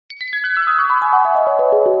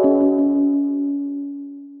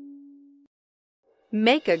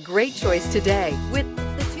Make a great choice today with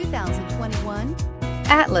the 2021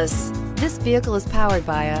 Atlas. This vehicle is powered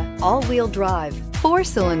by a all-wheel drive,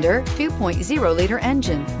 4-cylinder, 2.0-liter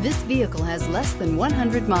engine. This vehicle has less than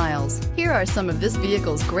 100 miles. Here are some of this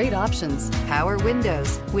vehicle's great options: power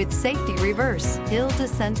windows with safety reverse, hill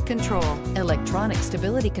descent control, electronic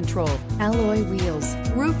stability control, alloy wheels,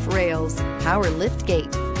 roof rails, power lift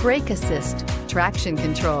gate, brake assist, traction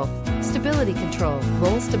control, stability control,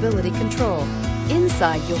 roll stability control.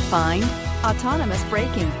 Inside you'll find autonomous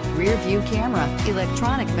braking, rear view camera,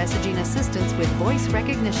 electronic messaging assistance with voice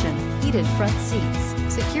recognition, heated front seats,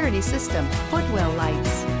 security system, footwell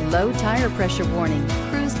lights, low tire pressure warning,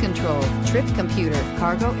 cruise control, trip computer,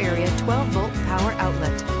 cargo area 12-volt power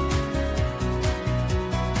outlet,